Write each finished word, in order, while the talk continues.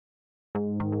Thanks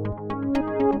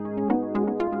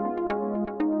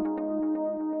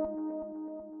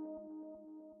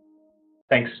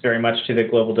very much to the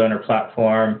Global Donor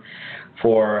Platform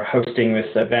for hosting this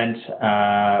event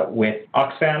with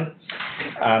Oxfam.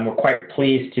 We're quite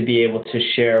pleased to be able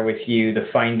to share with you the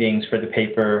findings for the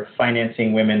paper,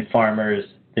 Financing Women Farmers,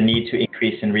 the Need to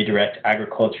Increase and Redirect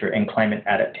Agriculture and Climate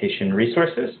Adaptation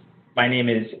Resources. My name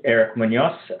is Eric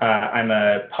Muñoz. I'm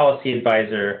a policy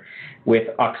advisor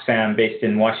with Oxfam based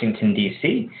in Washington,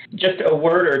 D.C. Just a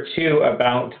word or two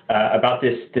about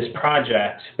this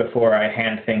project before I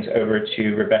hand things over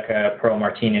to Rebecca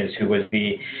Pearl-Martinez, who was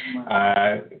the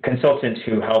consultant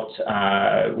who helped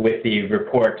with the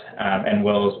report,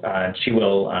 and she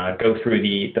will go through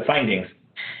the findings.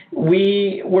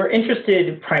 We were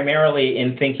interested primarily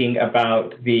in thinking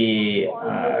about the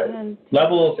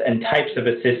levels and types of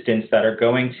assistance that are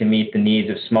going to meet the needs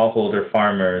of smallholder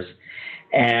farmers,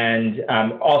 and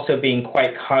also being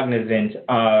quite cognizant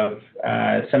of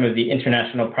some of the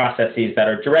international processes that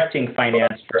are directing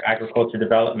finance for agriculture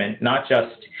development, not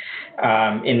just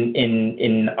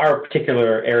in our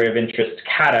particular area of interest,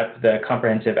 CAADP, the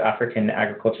Comprehensive African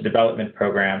Agriculture Development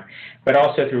Program, but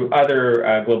also through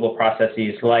other global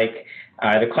processes like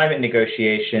the climate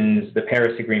negotiations, the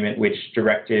Paris Agreement, which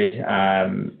directed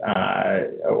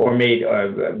or made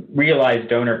realized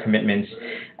donor commitments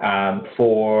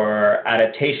for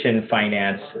adaptation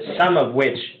finance, some of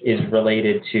which is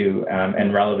related to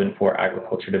and relevant for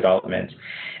agriculture development.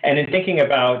 And in thinking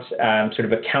about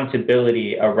sort of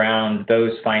accountability around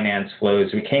those finance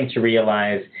flows, we came to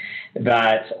realize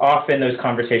that often those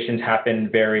conversations happen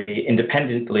very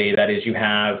independently. That is, you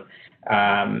have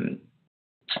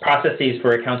processes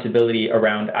for accountability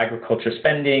around agriculture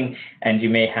spending, and you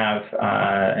may have,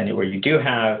 or you do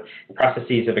have,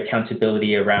 processes of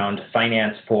accountability around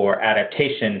finance for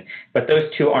adaptation, but those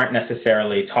two aren't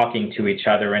necessarily talking to each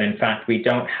other, and in fact, we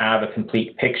don't have a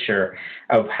complete picture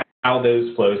of how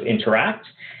those flows interact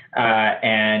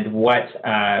and what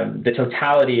the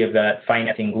totality of that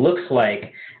financing looks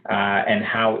like, and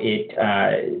how it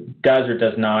does or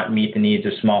does not meet the needs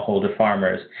of smallholder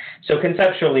farmers. So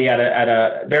conceptually, at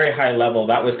a very high level,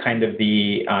 that was kind of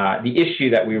the issue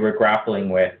that we were grappling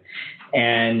with.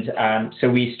 And so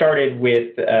we started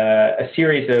with a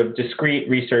series of discrete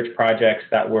research projects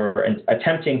that were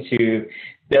attempting to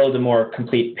build a more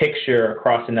complete picture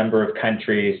across a number of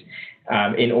countries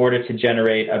in order to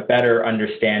generate a better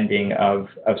understanding of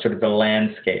sort of the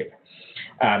landscape.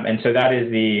 And so that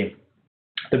is the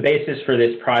basis for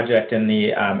this project, and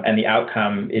the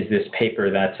outcome is this paper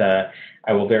that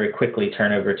I will very quickly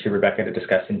turn over to Rebecca to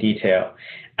discuss in detail.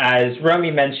 As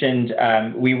Romy mentioned,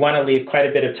 we want to leave quite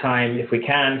a bit of time, if we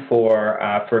can, for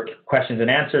questions and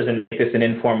answers, and make this an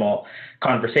informal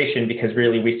conversation, because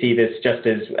really we see this just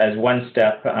as one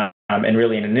step and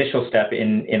really an initial step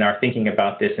in our thinking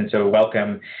about this, and so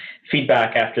welcome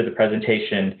feedback after the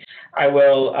presentation. I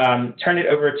will turn it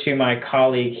over to my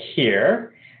colleague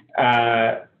here,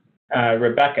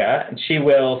 Rebecca, and she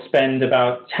will spend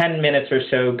about 10 minutes or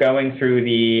so going through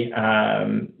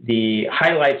the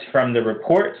highlights from the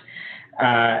report,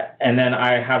 and then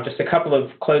I have just a couple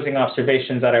of closing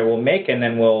observations that I will make, and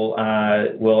then we'll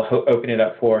open it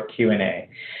up for Q&A.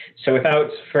 So without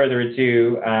further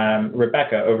ado,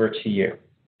 Rebecca, over to you.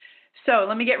 So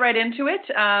let me get right into it.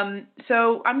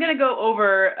 So I'm going to go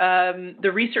over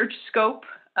the research scope.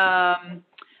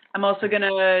 I'm also going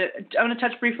to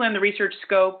touch briefly on the research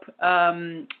scope,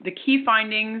 the key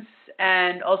findings,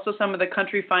 and also some of the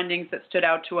country findings that stood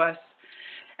out to us,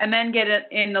 and then get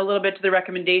in a little bit to the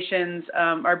recommendations,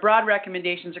 our broad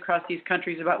recommendations across these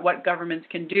countries about what governments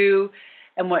can do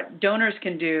and what donors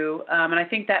can do. And I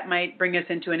think that might bring us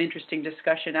into an interesting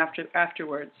discussion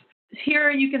afterwards.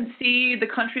 Here you can see the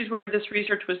countries where this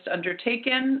research was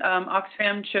undertaken.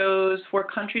 Oxfam chose 4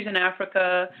 countries in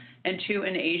Africa and 2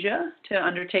 in Asia to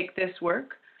undertake this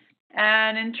work.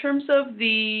 And in terms of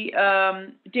the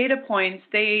data points,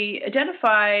 they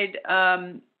identified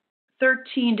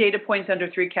 13 data points under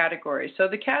 3 categories. So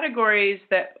the categories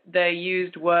that they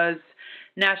used was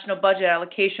national budget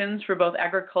allocations for both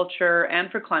agriculture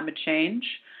and for climate change,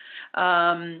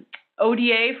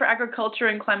 ODA for agriculture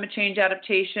and climate change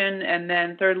adaptation, and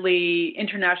then thirdly,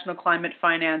 international climate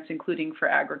finance, including for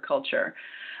agriculture.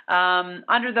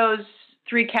 Under those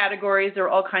 3 categories, there were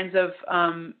all kinds of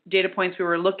data points they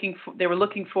were looking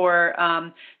for.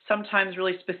 sometimes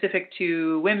really specific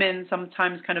to women,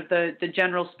 sometimes kind of the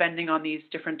general spending on these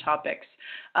different topics.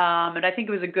 And I think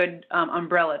it was a good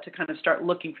umbrella to kind of start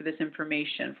looking for this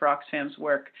information for Oxfam's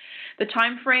work. The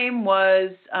time frame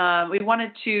was, we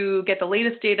wanted to get the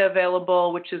latest data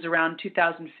available, which is around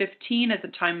 2015 at the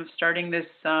time of starting this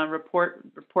report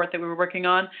that we were working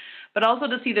on, but also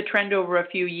to see the trend over a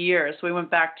few years. So we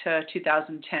went back to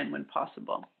 2010 when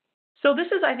possible. So this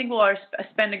is, I think we'll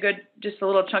spend just a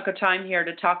little chunk of time here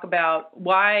to talk about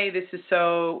why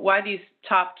these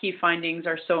top key findings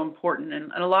are so important.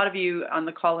 And a lot of you on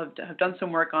the call have done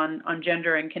some work on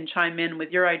gender and can chime in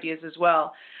with your ideas as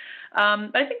well.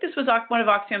 But I think this was one of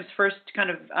Oxfam's first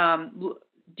kind of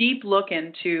deep look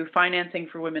into financing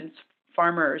for women's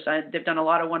farmers. They've done a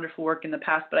lot of wonderful work in the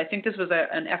past, but I think this was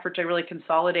an effort to really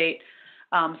consolidate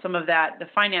some of the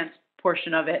finance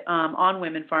portion of it on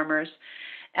women farmers.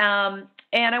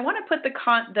 And I want to put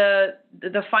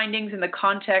the findings in the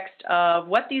context of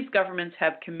what these governments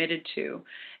have committed to.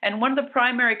 And one of the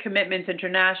primary commitments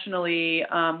internationally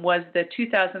was the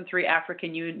 2003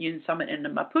 African Union Summit in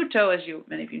Maputo. As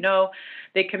many of you know,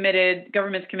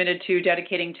 governments committed to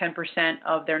dedicating 10%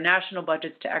 of their national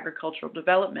budgets to agricultural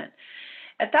development.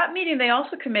 At that meeting, they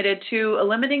also committed to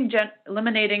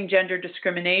eliminating gender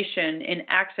discrimination in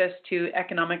access to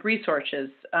economic resources,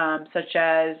 such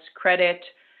as credit,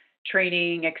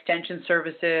 training, extension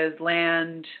services,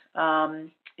 land,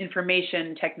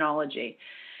 information technology.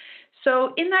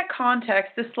 So in that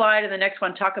context, this slide and the next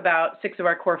one talk about 6 of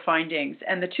our core findings.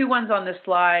 And the 2 ones on this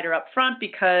slide are up front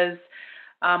because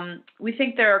we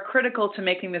think they are critical to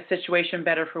making the situation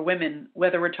better for women,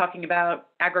 whether we're talking about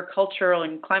agricultural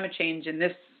and climate change in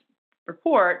this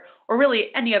report, or really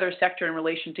any other sector in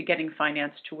relation to getting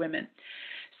finance to women.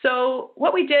 So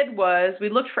what we did was we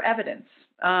looked for evidence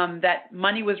that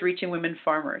money was reaching women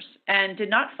farmers and did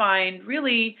not find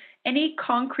really any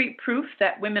concrete proof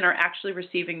that women are actually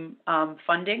receiving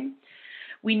funding.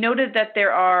 We noted that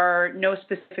there are no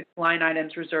specific line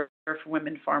items reserved for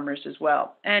women farmers as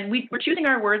well. And we're choosing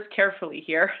our words carefully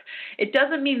here. It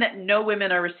doesn't mean that no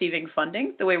women are receiving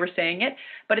funding, the way we're saying it,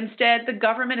 but instead the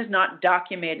government is not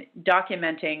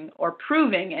documenting or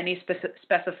proving any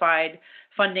specified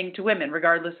funding to women,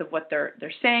 regardless of what they're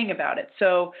saying about it.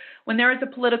 So when there is a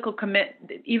political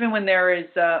even when there is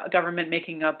a government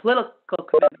making a political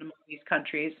commitment among these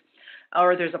countries,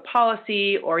 or there's a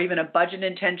policy or even a budget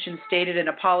intention stated in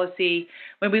a policy,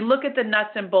 when we look at the nuts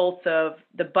and bolts of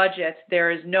the budget,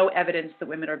 there is no evidence that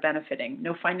women are benefiting,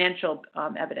 no financial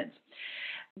evidence.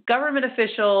 Government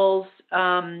officials,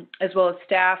 as well as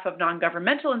staff of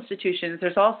non-governmental institutions,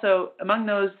 there's also, among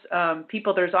those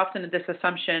people, there's often this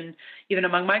assumption, even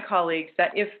among my colleagues,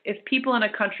 that if people in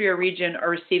a country or region are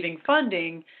receiving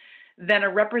funding, then a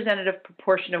representative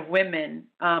proportion of women,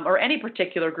 or any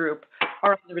particular group,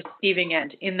 are on the receiving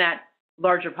end in that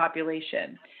larger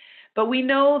population. But we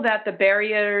know that the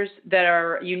barriers that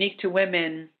are unique to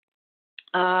women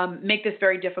make this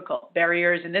very difficult.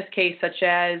 Barriers in this case, such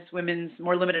as women's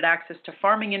more limited access to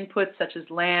farming inputs, such as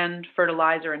land,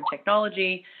 fertilizer, and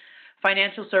technology,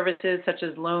 financial services, such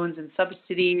as loans and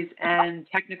subsidies, and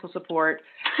technical support,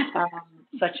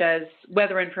 such as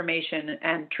weather information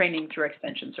and training through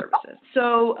extension services.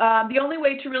 So the only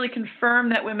way to really confirm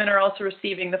that women are also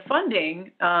receiving the funding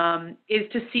is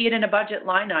to see it in a budget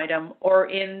line item or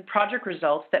in project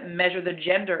results that measure the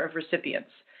gender of recipients.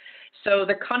 So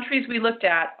the countries we looked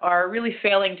at are really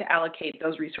failing to allocate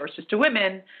those resources to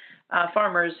women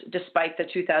farmers despite the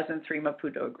 2003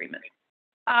 Maputo Agreement.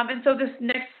 And so this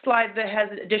next slide that has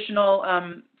additional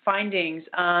findings,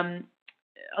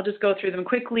 I'll just go through them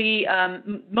quickly.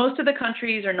 Most of the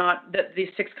countries are not, these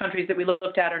 6 countries that we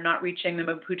looked at are not reaching the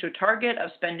Maputo target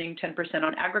of spending 10%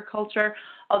 on agriculture,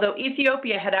 although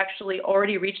Ethiopia had actually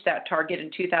already reached that target in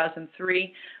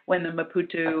 2003 when the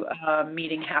Maputo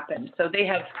meeting happened. So they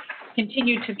have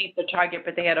continued to meet the target,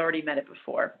 but they had already met it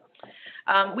before.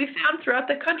 We found throughout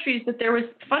the countries that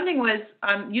funding was,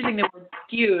 using the word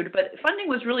skewed, but funding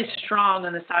was really strong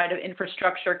on the side of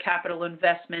infrastructure, capital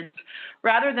investments,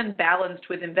 rather than balanced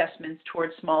with investments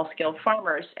towards small-scale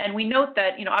farmers. And we note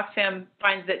that, Oxfam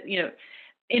finds that,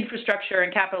 infrastructure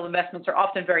and capital investments are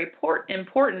often very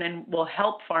important and will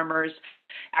help farmers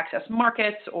access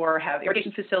markets or have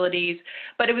irrigation facilities,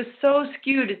 but it was so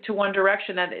skewed to one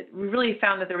direction that we really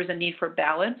found that there was a need for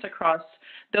balance across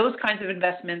those kinds of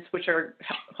investments, which are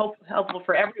helpful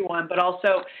for everyone, but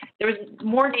also there was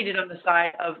more needed on the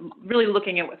side of really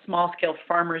looking at what small-scale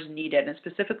farmers needed, and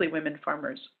specifically women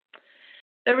farmers.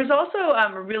 There was also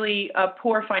really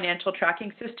poor financial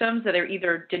tracking systems that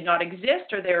either did not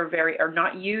exist or they are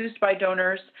not used by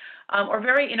donors, or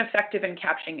very ineffective in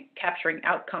capturing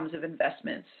outcomes of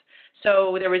investments.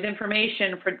 So there was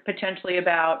information potentially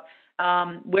about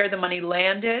where the money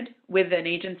landed with an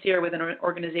agency or with an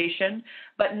organization,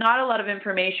 but not a lot of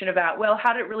information about, well,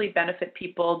 how did it really benefit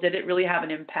people? Did it really have an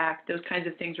impact? Those kinds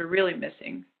of things were really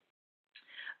missing.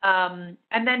 And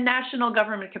then national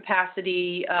government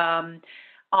capacity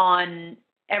on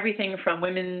everything from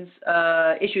women's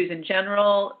issues in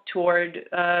general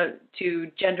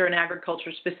to gender and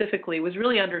agriculture specifically was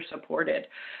really under-supported.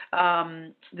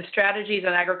 The strategies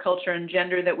on agriculture and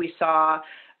gender that we saw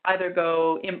either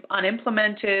go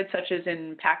unimplemented, such as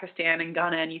in Pakistan and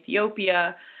Ghana and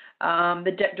Ethiopia.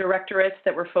 The directorates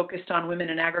that were focused on women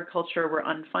in agriculture were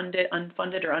unfunded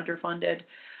or underfunded.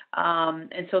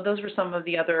 And so those were some of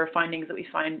the other findings that we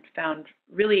found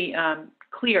really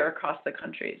clear across the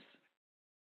countries.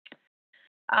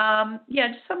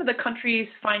 Just some of the countries'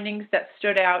 findings that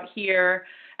stood out here.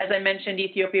 As I mentioned,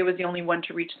 Ethiopia was the only one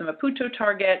to reach the Maputo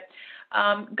target.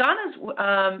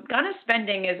 Ghana's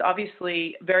spending is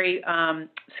obviously very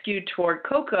skewed toward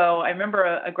cocoa. I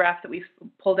remember a graph that we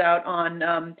pulled out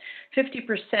on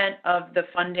 50% of the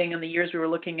funding in the years we were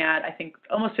looking at. I think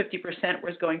almost 50%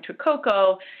 was going to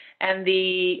cocoa, and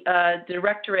the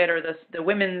directorate or the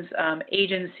women's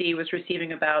agency was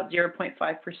receiving about 0.5%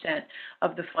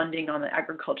 of the funding on the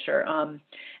agriculture.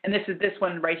 And this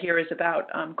one right here is about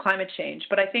climate change.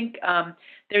 But I think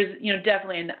there's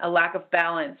definitely a lack of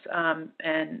balance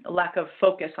and a lack of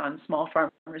focus on small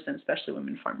farmers and especially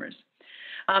women farmers.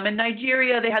 In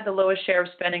Nigeria, they had the lowest share of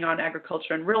spending on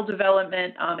agriculture and rural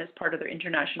development as part of their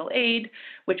international aid,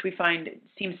 which we find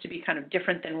seems to be kind of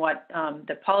different than what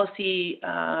the policy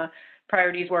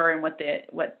priorities were and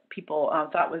what people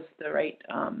thought was the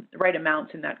right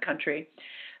amounts in that country.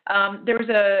 There was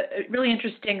a really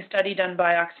interesting study done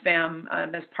by Oxfam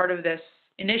as part of this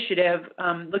initiative,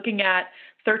 looking at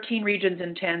 13 regions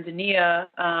in Tanzania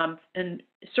and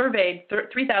surveyed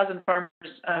 3,000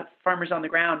 farmers on the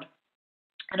ground.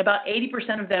 And about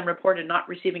 80% of them reported not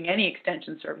receiving any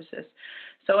extension services.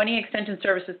 So any extension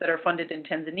services that are funded in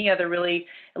Tanzania, they're really,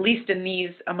 at least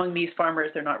among these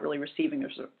farmers, they're not really receiving the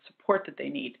support that they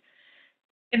need.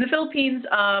 In the Philippines,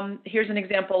 here's an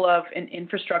example of an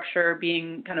infrastructure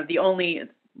being kind of the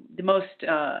most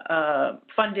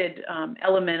funded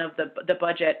element of the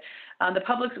budget. The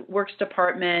Public Works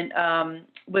Department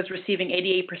was receiving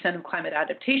 88% of climate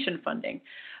adaptation funding,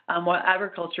 while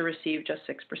agriculture received just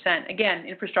 6%. Again,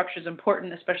 infrastructure is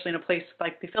important, especially in a place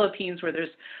like the Philippines where there's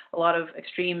a lot of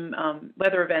extreme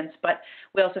weather events, but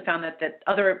we also found that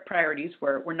other priorities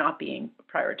were not being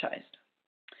prioritized.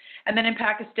 And then in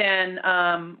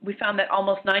Pakistan, we found that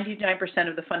almost 99%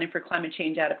 of the funding for climate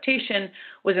change adaptation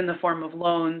was in the form of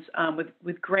loans,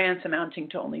 with grants amounting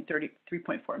to only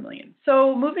 $33.4 million.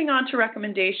 So moving on to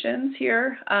recommendations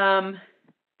here.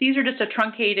 These are just a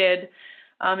truncated,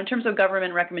 in terms of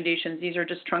government recommendations, these are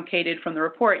just truncated from the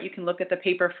report. You can look at the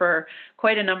paper for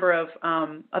quite a number of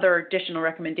other additional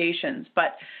recommendations.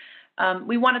 But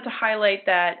we wanted to highlight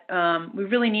that we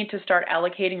really need to start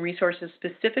allocating resources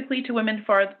specifically to women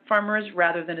farmers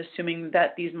rather than assuming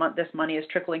that this money is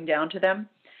trickling down to them.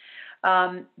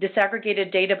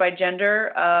 Disaggregated data by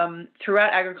gender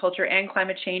throughout agriculture and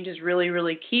climate change is really,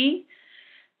 really key.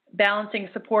 Balancing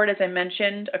support, as I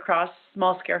mentioned, across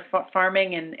small-scale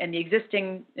farming and the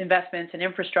existing investments in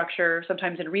infrastructure,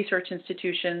 sometimes in research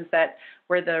institutions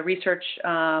where the research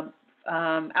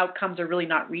outcomes are really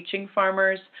not reaching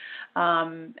farmers.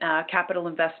 Capital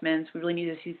investments, we really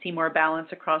need to see more balance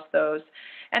across those.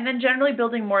 And then generally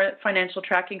building more financial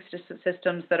tracking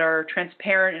systems that are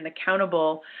transparent and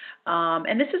accountable.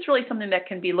 And this is really something that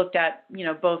can be looked at,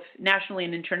 both nationally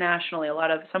and internationally.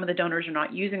 Some of the donors are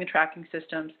not using the tracking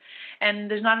systems,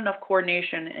 and there's not enough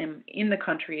coordination in the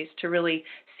countries to really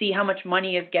see how much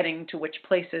money is getting to which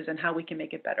places and how we can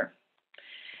make it better.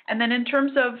 And then in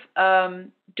terms of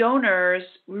donors,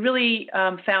 we really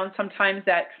found sometimes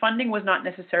that funding was not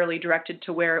necessarily directed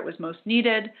to where it was most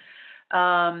needed,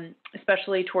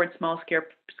 especially towards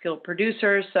small-scale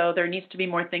producers. So there needs to be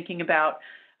more thinking about,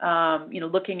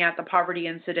 looking at the poverty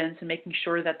incidence and making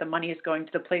sure that the money is going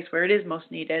to the place where it is most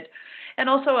needed. And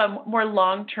also a more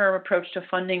long-term approach to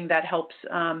funding that helps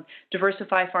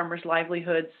diversify farmers'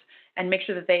 livelihoods and make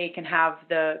sure that they can have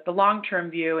the long-term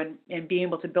view and being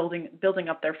able to building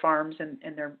up their farms and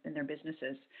their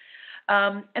businesses.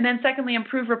 And then secondly,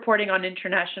 improve reporting on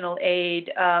international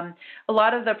aid. A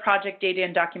lot of the project data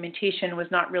and documentation was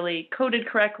not really coded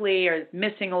correctly or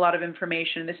missing a lot of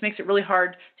information. This makes it really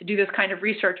hard to do this kind of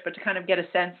research, but to kind of get a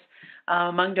sense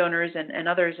among donors and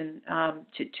others, and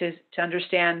to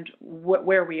understand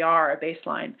where we are, a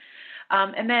baseline.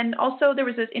 And then also there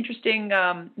was this interesting,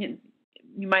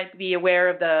 you might be aware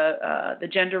of the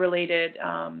gender-related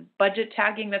budget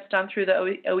tagging that's done through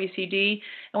the OECD,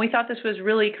 and we thought this was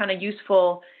really kind of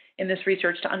useful in this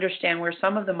research to understand where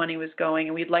some of the money was going,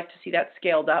 and we'd like to see that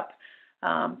scaled up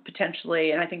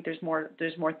potentially, and I think there's more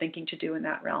thinking to do in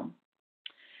that realm.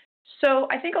 So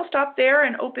I think I'll stop there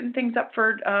and open things up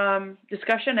for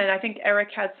discussion, and I think Eric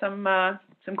had some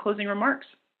closing remarks.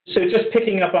 So just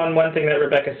picking up on one thing that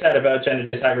Rebecca said about gender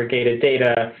disaggregated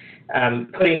data,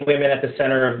 putting women at the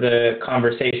center of the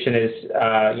conversation is,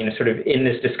 sort of in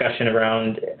this discussion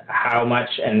around how much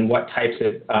and what types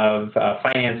of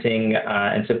financing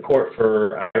and support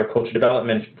for agriculture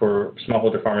development for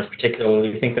smallholder farmers particularly.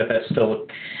 We think that that's still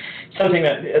something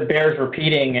that bears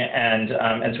repeating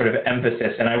and sort of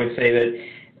emphasis. And I would say that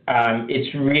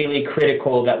it's really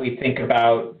critical that we think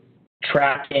about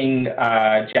tracking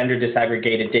gender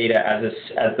disaggregated data as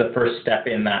the first step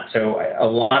in that. So a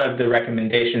lot of the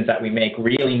recommendations that we make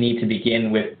really need to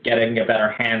begin with getting a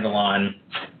better handle on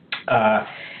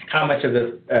how much of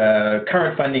the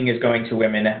current funding is going to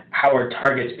women, how are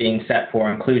targets being set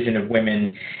for inclusion of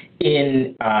women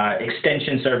in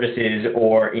extension services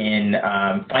or in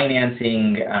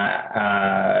financing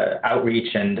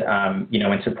outreach and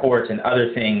and support and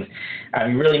other things.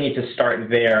 You really need to start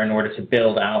there in order to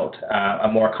build out a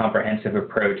more comprehensive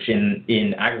approach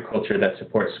in agriculture that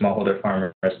supports smallholder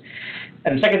farmers.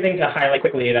 And the second thing to highlight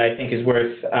quickly that I think is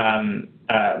worth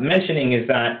mentioning is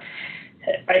that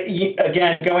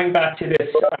again, going back to this,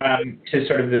 to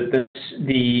sort of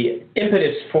the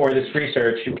impetus for this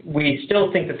research, we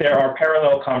still think that there are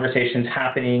parallel conversations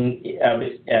happening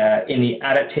in the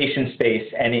adaptation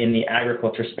space and in the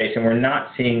agriculture space, and we're not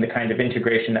seeing the kind of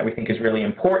integration that we think is really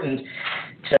important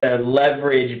to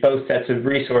leverage both sets of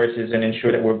resources and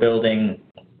ensure that we're building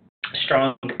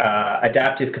strong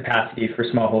adaptive capacity for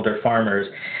smallholder farmers.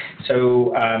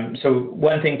 So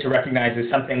one thing to recognize is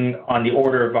something on the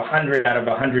order of 100 out of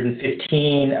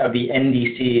 115 of the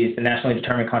NDCs, the nationally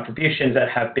determined contributions that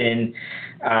have been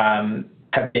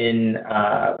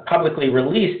publicly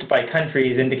released by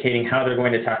countries indicating how they're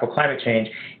going to tackle climate change,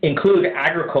 include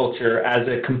agriculture as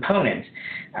a component.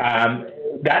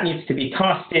 That needs to be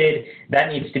costed. That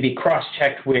needs to be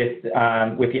cross-checked with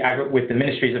the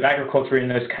ministries of agriculture in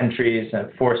those countries,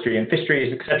 forestry and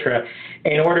fisheries, etc.,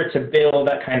 in order to build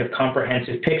that kind of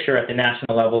comprehensive picture at the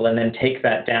national level and then take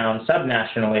that down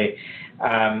subnationally.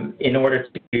 In order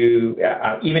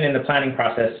to, even in the planning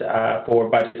process for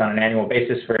budgets on an annual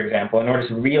basis, for example, in order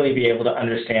to really be able to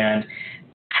understand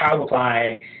how to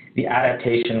apply the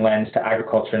adaptation lens to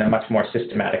agriculture in a much more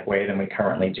systematic way than we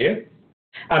currently do.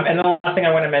 And the last thing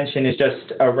I want to mention is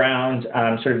just around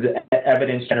sort of the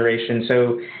evidence generation.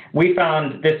 So we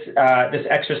found this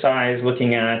exercise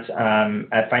looking at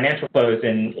financial flows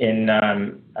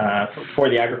for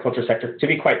the agriculture sector to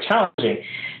be quite challenging,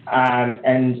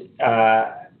 and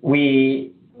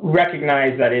we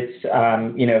recognize that it's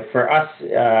for us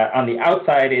on the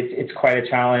outside it's quite a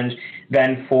challenge.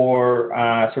 Then for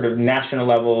sort of national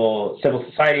level civil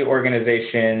society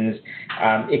organizations,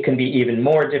 it can be even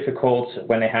more difficult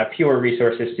when they have fewer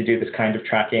resources to do this kind of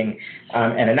tracking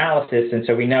and analysis. And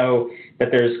so we know that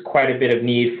there's quite a bit of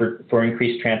need for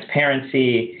increased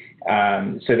transparency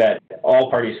so that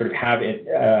all parties sort of have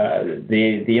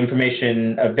the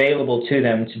information available to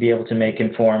them to be able to make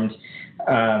informed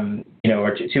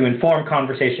or to inform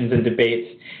conversations and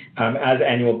debates as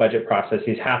annual budget process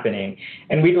is happening.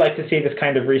 And we'd like to see this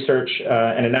kind of research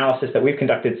and analysis that we've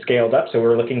conducted scaled up. So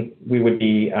we would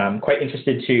be quite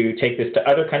interested to take this to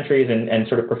other countries and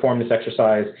sort of perform this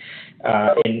exercise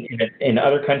in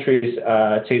other countries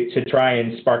to try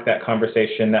and spark that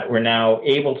conversation that we're now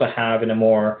able to have in a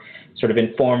more sort of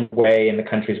informed way in the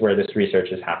countries where this research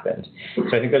has happened.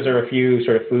 So I think those are a few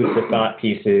sort of food for thought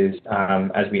pieces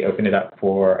as we open it up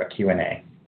for a Q&A.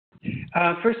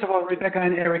 First of all, Rebecca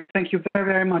and Eric, thank you very,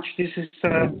 very much. This is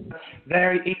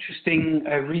very interesting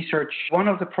research. One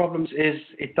of the problems is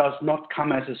it does not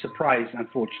come as a surprise,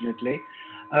 unfortunately.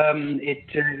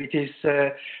 It is,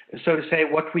 so to say,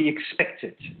 what we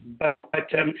expected. But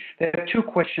there are two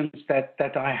questions that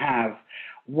I have.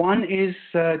 One is,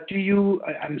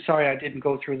 I'm sorry I didn't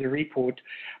go through the report,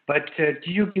 but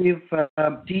do you give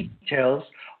details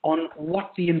on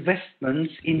what the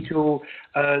investments into,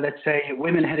 let's say,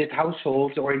 women-headed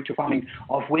households or into farming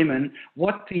of women,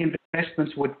 what the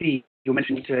investments would be. You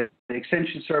mentioned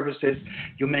extension services,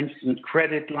 you mentioned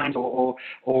credit lines or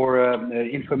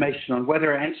information on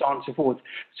weather and so on and so forth.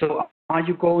 So are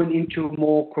you going into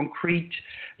more concrete,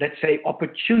 let's say,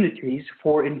 opportunities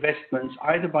for investments,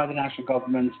 either by the national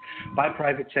governments, by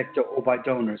private sector, or by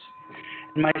donors?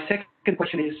 And my second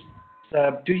question is,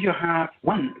 do you have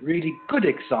one really good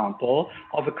example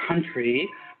of a country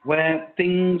where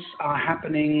things are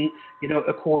happening,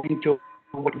 according to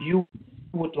what you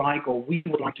would like or we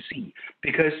would like to see?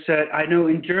 Because I know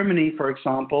in Germany, for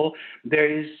example, there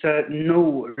is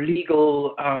no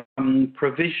legal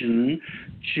provision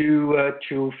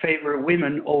to favor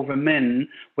women over men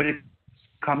when it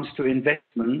comes to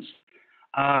investments.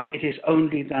 It is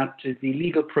only that the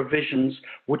legal provisions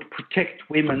would protect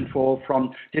women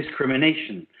from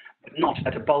discrimination, but not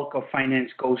that the bulk of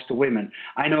finance goes to women.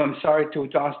 I know, I'm sorry to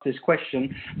ask this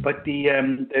question, but we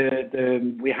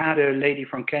had a lady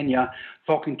from Kenya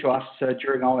talking to us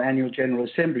during our annual General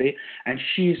Assembly, and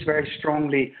she is very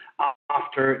strongly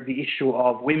after the issue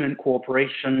of women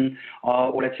cooperation,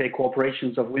 or let's say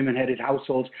corporations of women-headed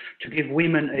households, to give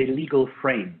women a legal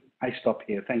frame. I stop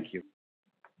here. Thank you.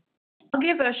 I'll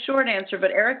give a short answer,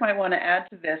 but Eric might want to add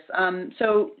to this.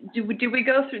 So do we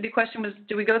go through, the question was,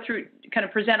 do we go through, kind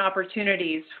of present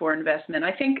opportunities for investment?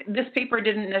 I think this paper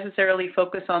didn't necessarily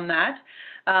focus on that,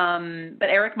 but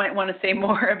Eric might want to say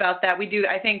more about that. We do,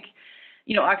 I think,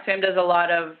 Oxfam does a lot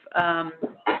of,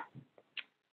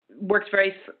 works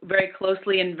very, very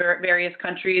closely in various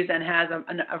countries and has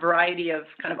a variety of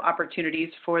kind of opportunities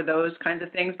for those kinds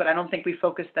of things, but I don't think we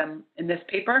focus them in this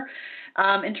paper.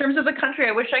 In terms of the country,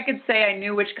 I wish I could say I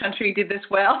knew which country did this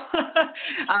well.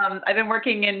 I've been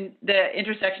working in the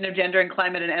intersection of gender and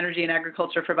climate and energy and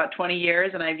agriculture for about 20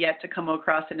 years, and I've yet to come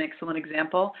across an excellent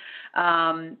example.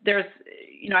 There's,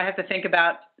 I have to think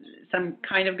about some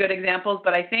kind of good examples,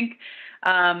 but I think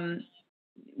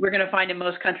we're going to find in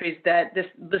most countries that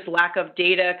this lack of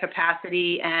data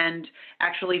capacity and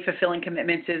actually fulfilling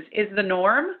commitments is the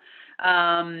norm.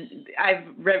 I've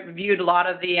reviewed a lot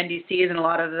of the NDCs and a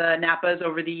lot of the NAPAs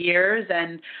over the years,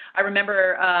 and I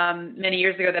remember many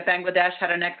years ago that Bangladesh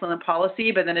had an excellent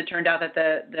policy, but then it turned out that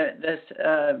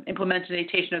the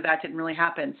implementation of that didn't really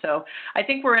happen. So I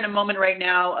think we're in a moment right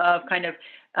now of kind of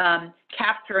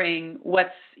capturing what's,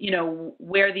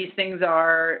 where these things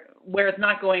are, where it's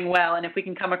not going well. And if we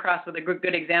can come across with a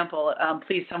good example,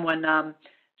 please someone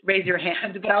raise your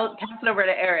hand. But I'll pass it over to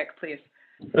Eric, please.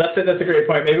 That's a great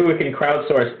point. Maybe we can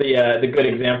crowdsource the good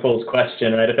examples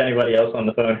question, right? If anybody else on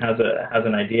the phone has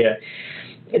an idea.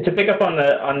 To pick up on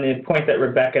the point that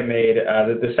Rebecca made,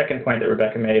 the second point that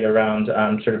Rebecca made around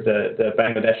sort of the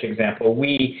Bangladesh example,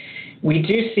 we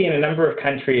do see in a number of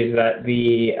countries that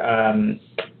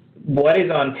what is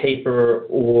on paper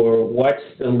or what's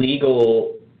the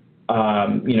legal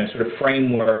sort of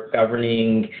framework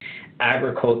governing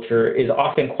agriculture is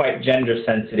often quite gender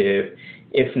sensitive,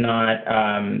 if not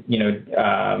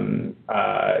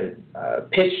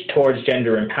pitched towards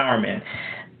gender empowerment.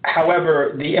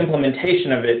 However, the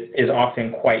implementation of it is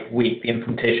often quite weak. The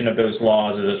implementation of those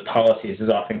laws or those policies is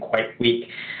often quite weak.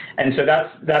 And so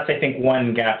that's I think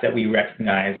one gap that we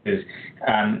recognize is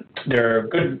there are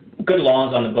good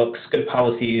laws on the books, good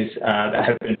policies that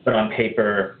have been put on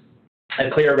paper, a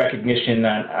clear recognition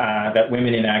that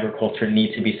women in agriculture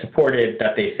need to be supported,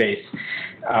 that they face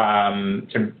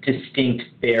sort of distinct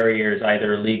barriers,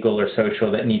 either legal or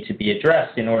social, that need to be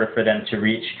addressed in order for them to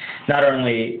reach, not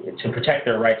only to protect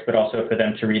their rights, but also for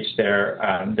them to reach their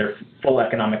full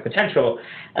economic potential.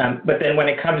 But then when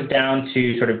it comes down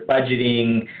to sort of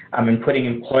budgeting and putting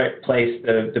in place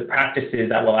the practices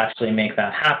that will actually make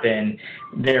that happen,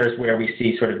 there's where we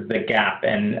see sort of the gap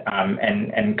and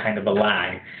kind of a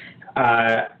lag.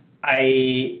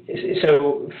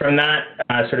 So from that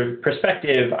sort of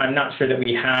perspective, I'm not sure that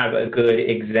we have a good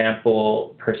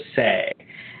example per se,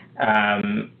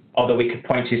 although we could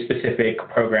point to specific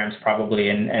programs probably,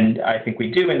 and I think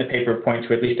we do in the paper point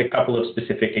to at least a couple of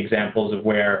specific examples of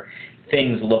where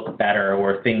things look better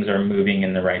or things are moving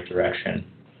in the right direction.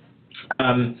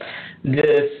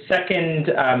 The second,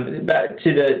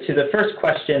 to the first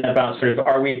question about sort of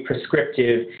are we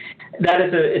prescriptive,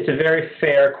 it's a very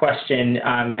fair question,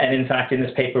 and in fact in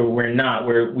this paper we're not.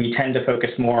 We tend to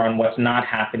focus more on what's not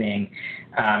happening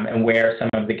and where some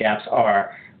of the gaps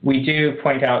are. We do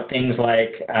point out things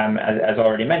like, as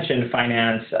already mentioned,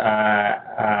 finance,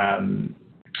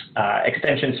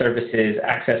 extension services,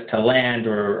 access to land,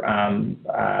 or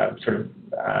sort of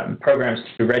programs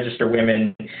to register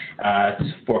women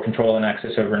for control and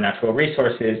access over natural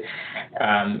resources.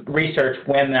 Research,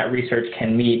 when that research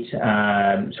can meet,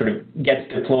 sort of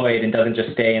gets deployed and doesn't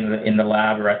just stay in the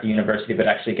lab or at the university, but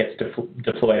actually gets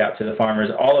deployed out to the farmers.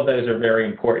 All of those are very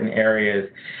important areas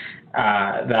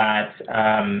that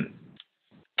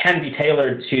can be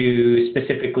tailored to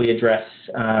specifically address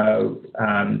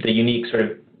the unique sort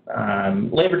of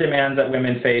labor demands that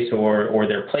women face, or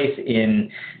their place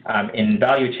in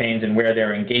value chains and where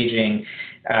they're engaging.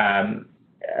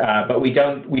 But we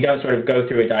don't sort of go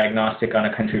through a diagnostic on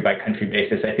a country by country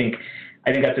basis. I think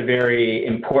that's a very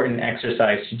important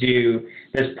exercise to do.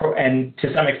 And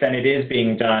to some extent, it is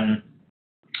being done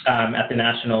at the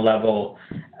national level.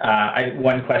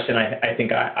 One question I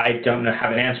think I don't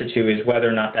have an answer to is whether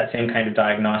or not that same kind of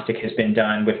diagnostic has been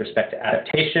done with respect to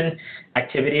adaptation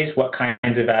activities. What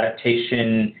kinds of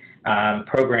adaptation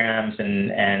programs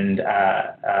and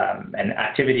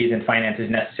activities and finances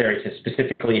necessary to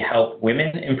specifically help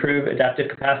women improve adaptive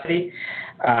capacity?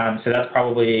 So that's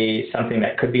probably something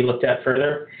that could be looked at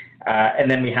further. And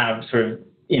then we have sort of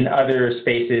in other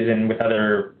spaces and with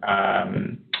other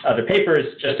papers,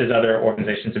 just as other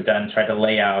organizations have done, try to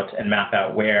lay out and map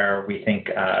out where we think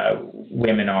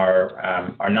women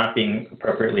are not being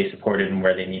appropriately supported and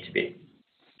where they need to be.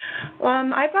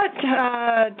 I've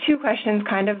got two questions,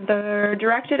 kind of. They're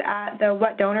directed at the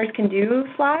what donors can do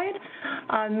slide,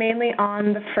 mainly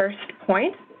on the first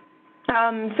point.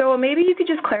 So maybe you could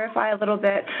just clarify a little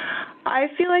bit. I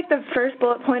feel like the first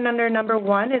bullet point under number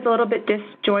 1 is a little bit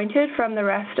disjointed from the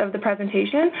rest of the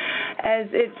presentation, as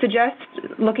it suggests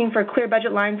looking for clear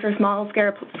budget lines for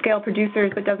small-scale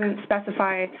producers, but doesn't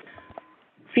specify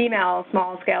female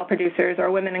small-scale producers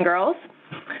or women and girls.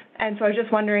 And so I was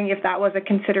just wondering if that was a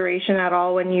consideration at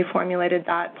all when you formulated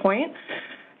that point.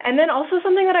 And then also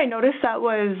something that I noticed that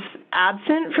was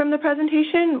absent from the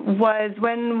presentation was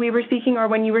when we were speaking, or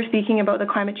when you were speaking about the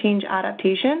climate change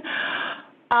adaptation.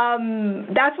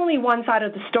 That's only one side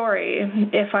of the story,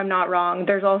 if I'm not wrong.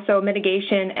 There's also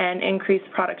mitigation and increased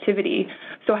productivity.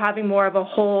 So having more of a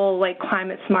whole, like,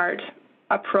 climate smart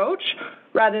approach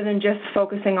rather than just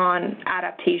focusing on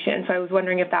adaptation. So I was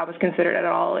wondering if that was considered at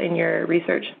all in your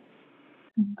research.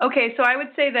 Okay, so I would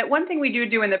say that one thing we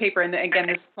do in the paper, and again,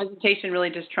 this presentation really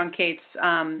just truncates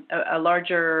a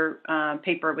larger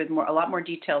paper with a lot more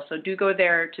detail. So do go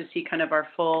there to see kind of our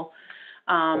full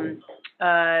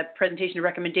presentation of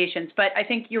recommendations. But I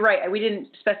think you're right. We didn't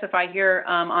specify here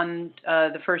on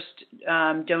the first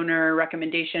donor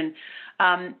recommendation.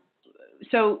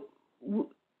 So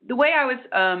the way I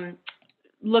was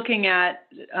looking at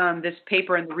this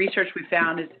paper and the research we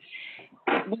found is,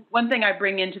 one thing I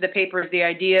bring into the paper is the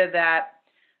idea that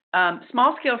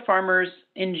small-scale farmers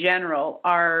in general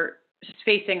are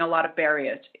facing a lot of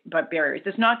barriers.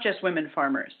 It's not just women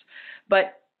farmers,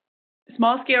 but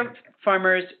small-scale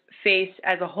farmers face,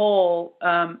 as a whole,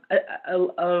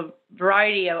 a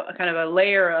variety, a kind of a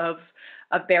layer of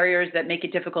barriers that make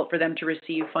it difficult for them to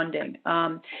receive funding.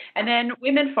 And then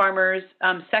women farmers,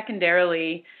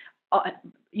 secondarily,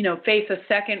 face a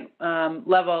second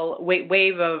level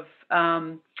wave of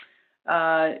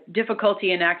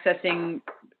difficulty in accessing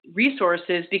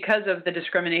resources because of the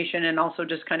discrimination and also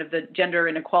just kind of the gender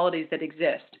inequalities that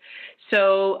exist.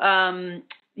 So,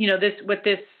 what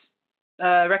this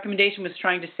recommendation was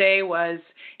trying to say was,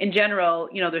 in general,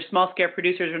 their small-scale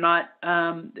producers are not,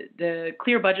 the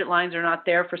clear budget lines are not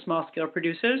there for small-scale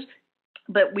producers.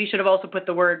 But we should have also put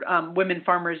the word women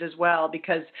farmers as well,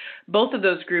 because both of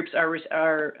those groups are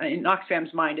in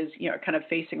Oxfam's mind, is kind of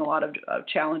facing a lot of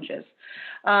challenges.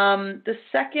 The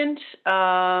second,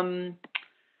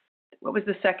 what was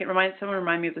the second? Someone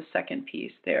remind me of the second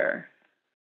piece there.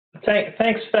 Thanks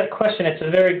for that question. It's a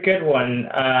very good one.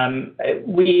 I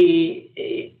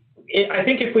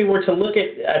think if we were to look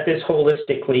at this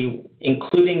holistically,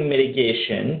 including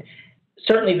mitigation,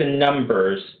 certainly the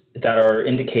numbers that are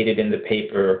indicated in the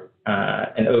paper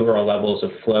and overall levels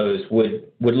of flows would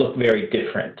look very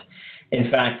different. In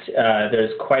fact,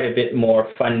 there's quite a bit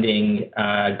more funding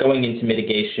going into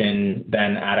mitigation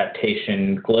than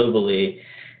adaptation globally.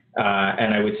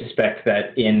 And I would suspect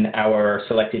that in our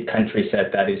selected country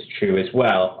set that is true as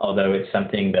well, although it's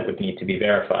something that would need to be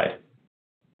verified.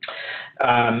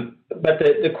 But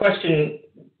the question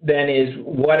then is,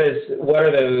 what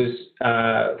are those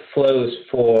flows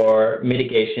for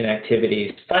mitigation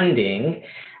activities funding,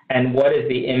 and what is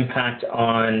the impact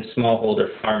on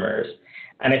smallholder farmers?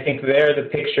 And I think there the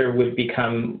picture would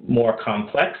become more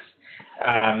complex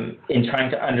in trying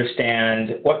to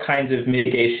understand what kinds of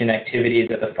mitigation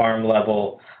activities at the farm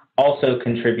level also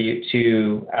contribute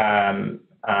to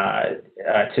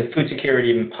to food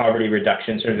security and poverty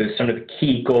reduction, sort of some of the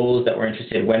key goals that we're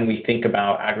interested in when we think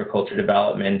about agriculture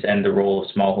development and the role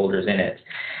of smallholders in it.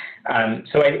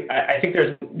 So I think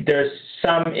there's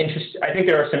some interest. I think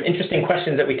there are some interesting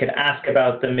questions that we could ask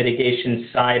about the mitigation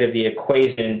side of the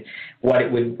equation, what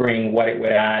it would bring, what it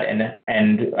would add,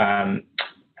 and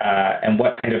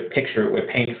what kind of picture it would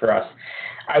paint for us.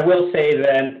 I will say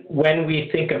that when we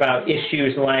think about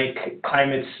issues like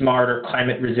climate smart or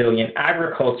climate resilient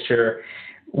agriculture,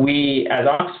 we as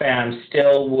Oxfam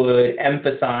still would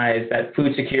emphasize that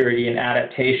food security and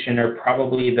adaptation are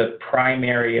probably the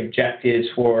primary objectives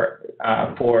for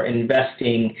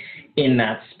investing in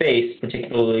that space,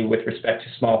 particularly with respect to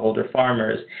smallholder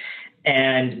farmers.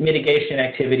 And mitigation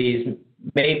activities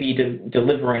may be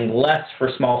delivering less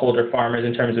for smallholder farmers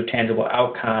in terms of tangible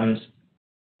outcomes,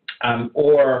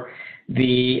 or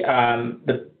the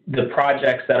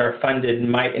projects that are funded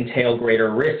might entail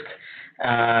greater risk.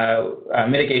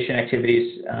 Mitigation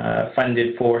activities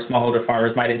funded for smallholder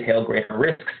farmers might entail greater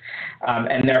risks,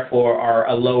 and therefore are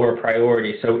a lower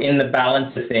priority. So in the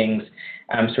balance of things,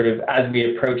 sort of as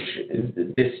we approach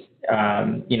this,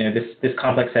 this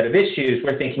complex set of issues,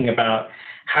 we're thinking about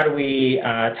how do we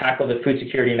tackle the food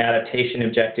security and adaptation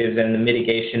objectives, and the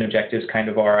mitigation objectives kind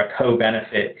of are a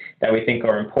co-benefit that we think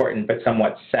are important but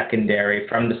somewhat secondary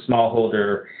from the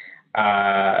smallholder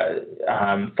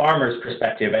farmers'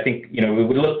 perspective. I think it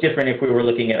would look different if we were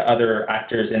looking at other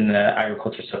actors in the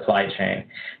agriculture supply chain.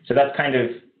 So that's kind of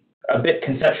a bit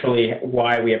conceptually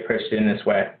why we approached it in this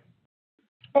way.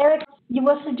 Eric, you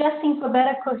were suggesting for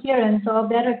better coherence or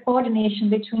better coordination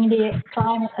between the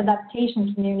climate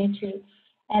adaptation community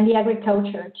and the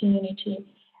agriculture community.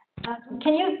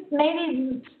 Can you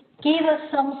maybe give us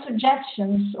some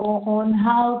suggestions on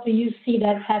how do you see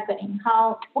that happening?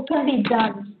 What can be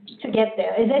done to get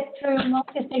there? Is it through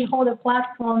multi-stakeholder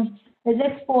platforms? Is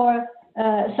it for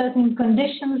certain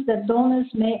conditions that donors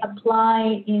may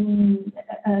apply in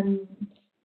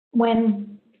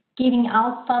when giving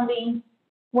out funding?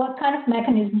 What kind of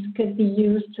mechanisms could be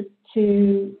used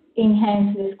to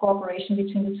enhance this cooperation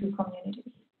between the two communities?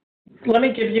 Let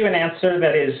me give you an answer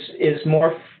that is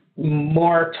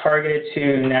more targeted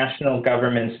to national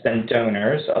governments than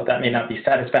donors. That may not be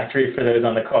satisfactory for those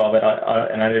on the call, but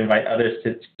I'd invite others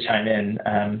to chime in.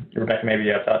 Rebecca, maybe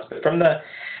you have thoughts. But from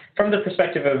the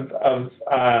perspective of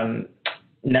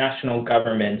national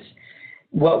governments,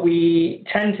 what we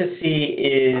tend to see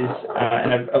is,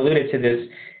 and I've alluded to this,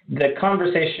 the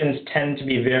conversations tend to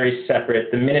be very separate.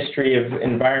 The Ministry of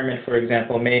Environment, for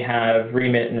example, may have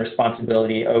remit and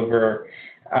responsibility over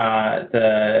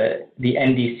the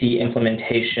NDC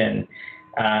implementation,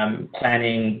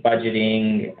 planning,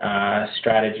 budgeting,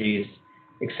 strategies,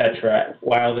 etc.,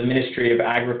 while the Ministry of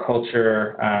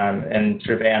Agriculture and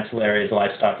sort of ancillaries,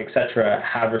 livestock, etc.,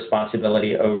 have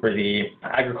responsibility over the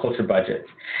agriculture budget.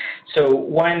 So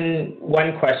one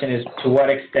question is, to what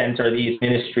extent are these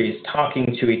ministries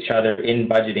talking to each other in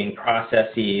budgeting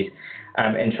processes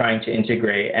and trying to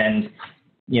integrate? And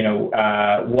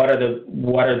what are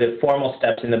the formal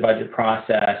steps in the budget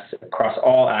process across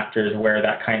all actors where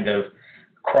that kind of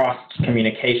cross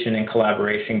communication and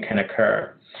collaboration can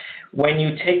occur? When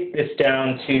you take this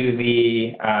down to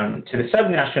the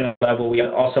subnational level, we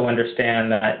also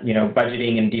understand that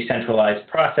budgeting and decentralized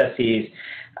processes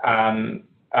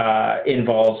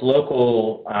involves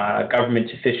local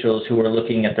government officials who are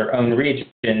looking at their own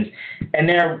regions, and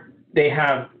they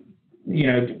have,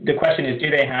 the question is, do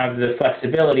they have the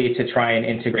flexibility to try and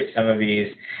integrate some of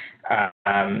these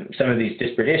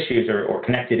disparate issues or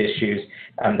connected issues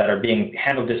that are being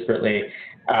handled disparately?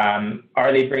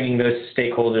 Are they bringing those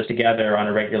stakeholders together on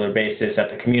a regular basis at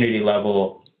the community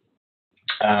level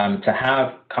to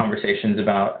have conversations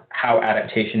about how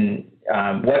adaptation,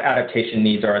 what adaptation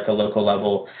needs are at the local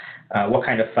level, what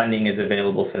kind of funding is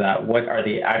available for that, what are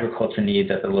the agriculture needs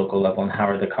at the local level, and how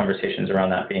are the conversations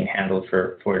around that being handled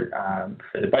for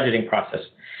the budgeting process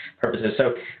purposes?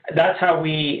 So that's how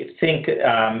we think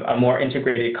a more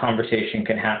integrated conversation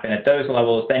can happen at those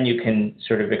levels. Then you can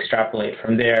sort of extrapolate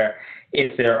from there.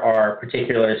 If there are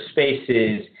particular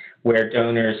spaces where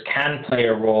donors can play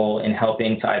a role in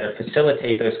helping to either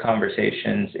facilitate those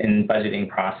conversations in budgeting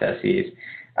processes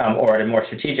or at a more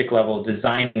strategic level,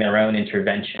 designing their own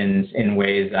interventions in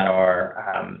ways that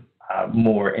are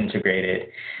more integrated.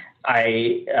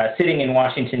 Sitting in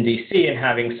Washington, D.C. and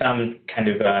having some kind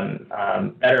of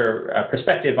better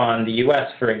perspective on the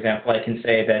U.S., for example, I can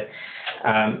say that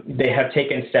they have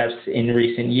taken steps in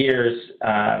recent years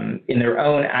in their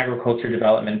own agriculture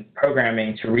development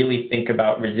programming to really think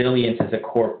about resilience as a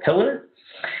core pillar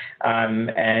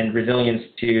and resilience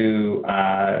to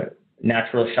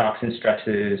natural shocks and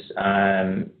stresses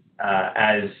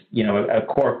as a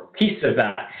core piece of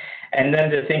that, and then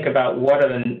to think about what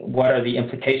are the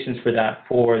implications for that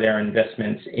for their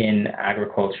investments in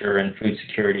agriculture and food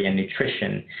security and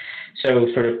nutrition. So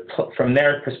sort of from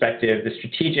their perspective, the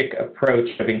strategic approach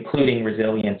of including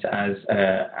resilience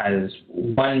as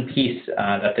one piece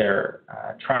that they're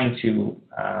trying to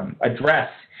address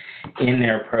in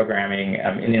their programming,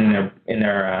 in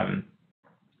their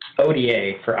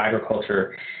ODA for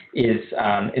agriculture is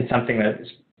something that's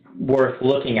worth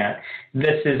looking at.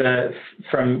 This is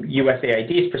from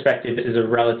USAID's perspective, this is a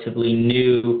relatively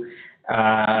new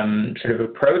sort of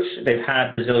approach. They've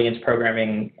had resilience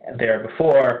programming there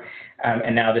before,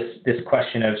 and now this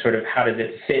question of sort of how does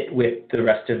it fit with the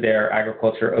rest of their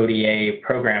agriculture ODA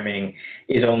programming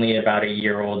is only about a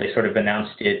year old. They sort of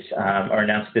announced it or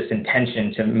announced this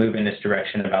intention to move in this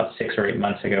direction about 6 or 8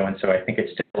 months ago, and so I think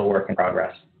it's still a work in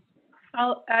progress.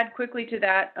 I'll add quickly to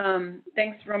that.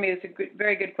 Thanks, Romy. It's a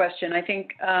very good question. I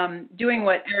think doing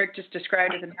what Eric just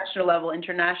described at the national level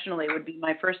internationally would be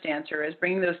my first answer, is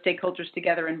bringing those stakeholders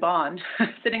together in Bonn,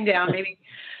 sitting down, maybe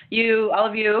all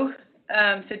of you,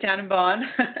 sit down in Bonn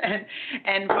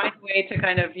and find a way to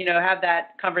kind of, have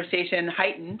that conversation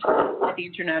heightened at the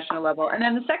international level. And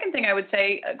then the second thing I would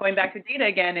say, going back to data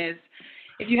again, is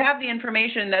if you have the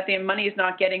information that the money is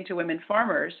not getting to women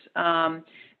farmers,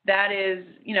 that is,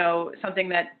 something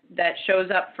that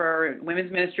shows up for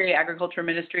Women's Ministry, Agriculture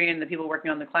Ministry, and the people working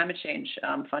on the climate change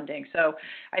funding. So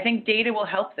I think data will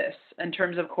help this in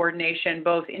terms of coordination,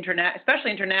 both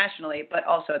especially internationally, but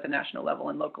also at the national level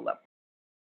and local level.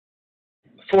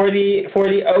 For the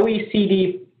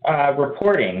OECD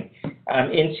reporting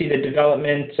into the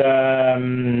development,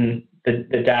 the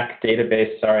DAC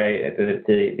database, sorry,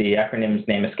 the acronym's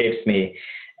name escapes me.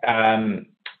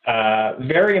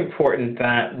 Very important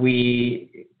that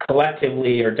we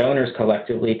collectively, or donors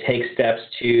collectively, take steps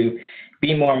to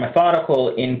be more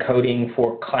methodical in coding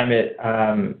for climate,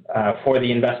 for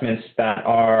the investments that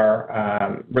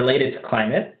are related to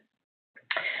climate.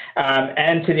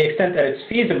 And to the extent that it's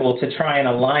feasible, to try and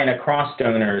align across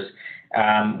donors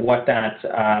what that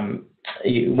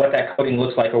coding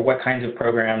looks like, or what kinds of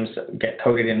programs get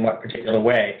coded in what particular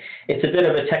way. It's a bit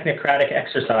of a technocratic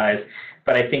exercise,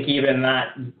 but I think even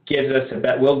that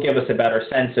will give us a better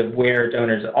sense of where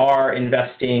donors are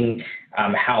investing,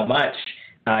 how much,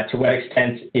 to what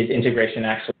extent is integration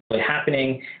actually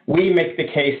happening. We make the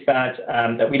case that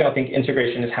we don't think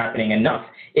integration is happening enough.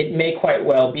 It may quite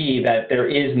well be that there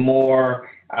is more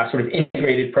sort of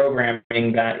integrated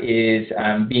programming that is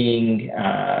being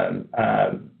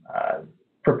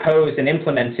proposed and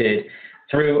implemented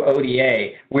through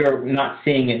ODA. We're not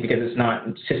seeing it because it's not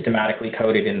systematically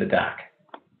coded in the DAC.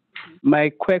 My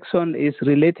question is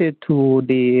related to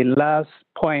the last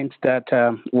point that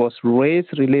was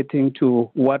raised relating to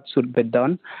what should be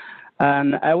done.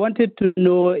 And I wanted to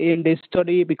know in this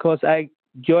study, because I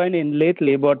joined in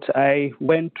lately, but I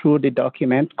went through the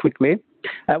document quickly.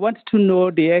 I wanted to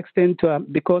know the extent,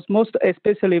 because most,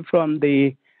 especially from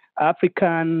the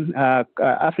African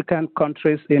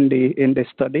countries in the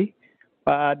study,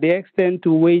 the extent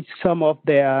to which some of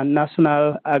their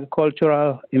national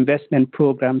agricultural investment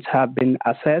programs have been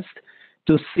assessed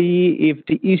to see if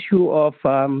the issue of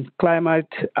climate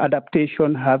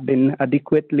adaptation have been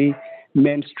adequately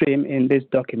mainstream in these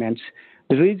documents.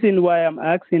 The reason why I'm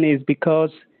asking is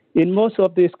because in most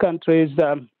of these countries,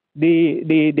 the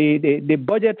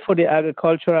budget for the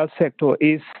agricultural sector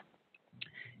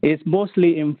is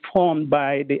mostly informed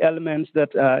by the elements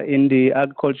that are in the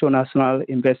Agricultural National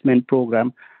Investment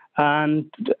Program. And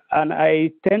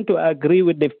I tend to agree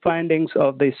with the findings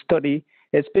of the study,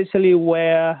 especially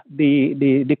where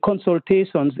the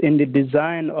consultations in the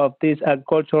design of these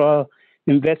agricultural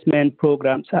investment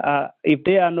programs, if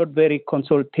they are not very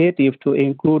consultative to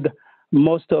include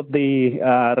most of the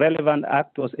relevant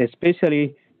actors,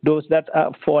 especially those that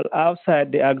fall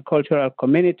outside the agricultural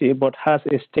community but has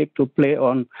a stake to play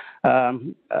on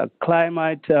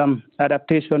climate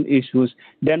adaptation issues,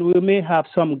 then we may have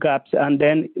some gaps, and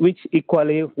then which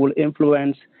equally will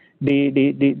influence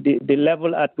the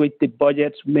level at which the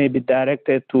budgets may be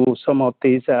directed to some of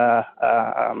these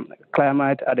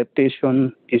climate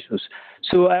adaptation issues.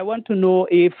 So I want to know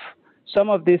if some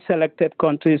of these selected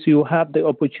countries, you have the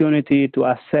opportunity to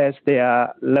assess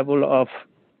their level of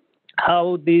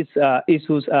how these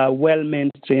issues are well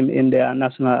mainstream in their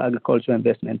national agricultural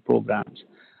investment programs.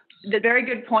 The very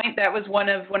good point. That was one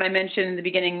of, when I mentioned in the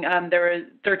beginning, there were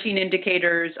 13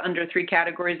 indicators under 3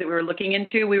 categories that we were looking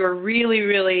into. We were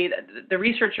really, the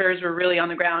researchers were really on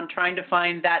the ground trying to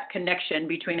find that connection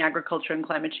between agriculture and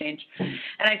climate change.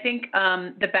 And I think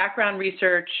the background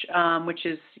research, which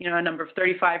is, a number of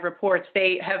 35 reports,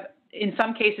 they have, in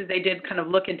some cases, they did kind of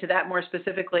look into that more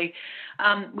specifically.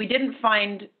 We didn't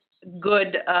find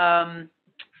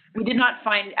we did not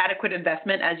find adequate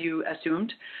investment, as you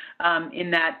assumed,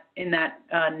 in that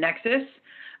nexus.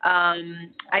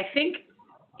 I think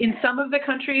in some of the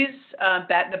countries,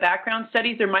 the background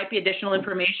studies, there might be additional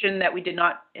information that we did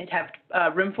not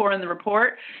have room for in the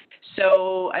report.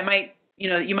 So I might,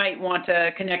 you might want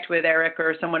to connect with Eric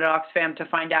or someone at Oxfam to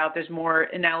find out there's more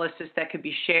analysis that could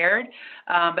be shared.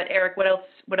 But Eric, what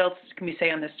else can we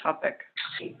say on this topic?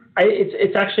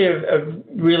 It's actually a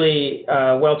really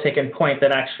well taken point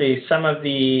that actually some of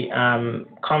the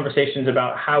conversations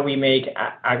about how we make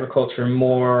agriculture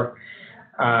more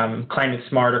climate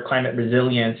smart or climate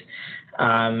resilient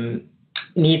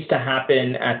needs to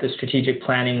happen at the strategic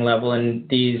planning level. And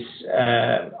these,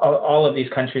 all of these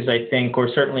countries, I think, or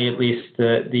certainly at least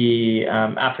the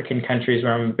African countries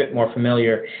where I'm a bit more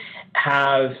familiar,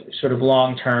 have sort of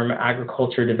long-term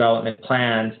agriculture development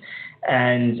plans.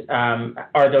 And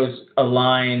are those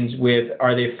aligned with,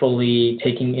 are they fully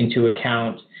taking into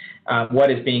account what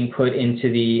is being put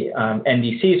into the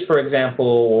NDCs, for example,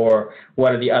 or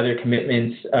what are the other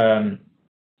commitments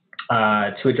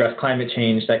to address climate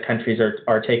change that countries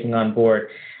are taking on board?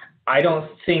 I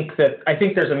think there's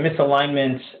a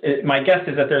misalignment. My guess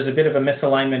is that there's a bit of a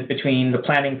misalignment between the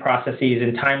planning processes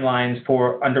and timelines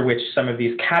under which some of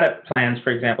these CAADP plans,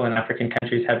 for example, in African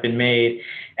countries have been made,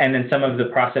 and then some of the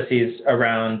processes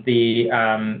around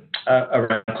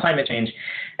around climate change.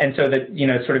 And so that,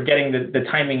 sort of getting the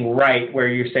timing right, where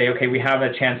you say, okay, we have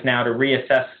a chance now to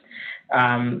reassess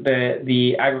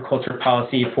the agriculture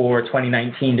policy for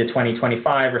 2019 to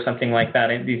 2025 or something like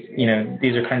that. And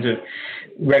these are kinds of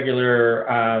regular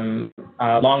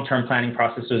long-term planning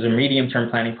processes or medium-term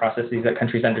planning processes that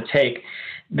countries undertake.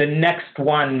 The next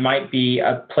one might be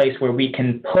a place where we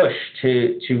can push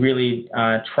to really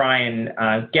try and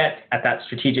get at that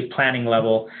strategic planning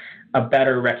level a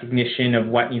better recognition of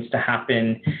what needs to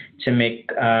happen to make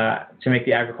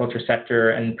the agriculture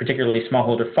sector, and particularly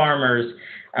smallholder farmers,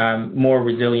 more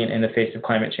resilient in the face of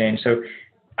climate change. So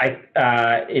I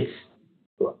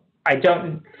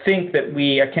don't think that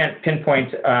I can't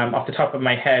pinpoint off the top of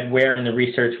my head where in the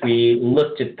research we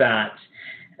looked at that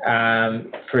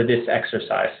for this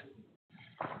exercise.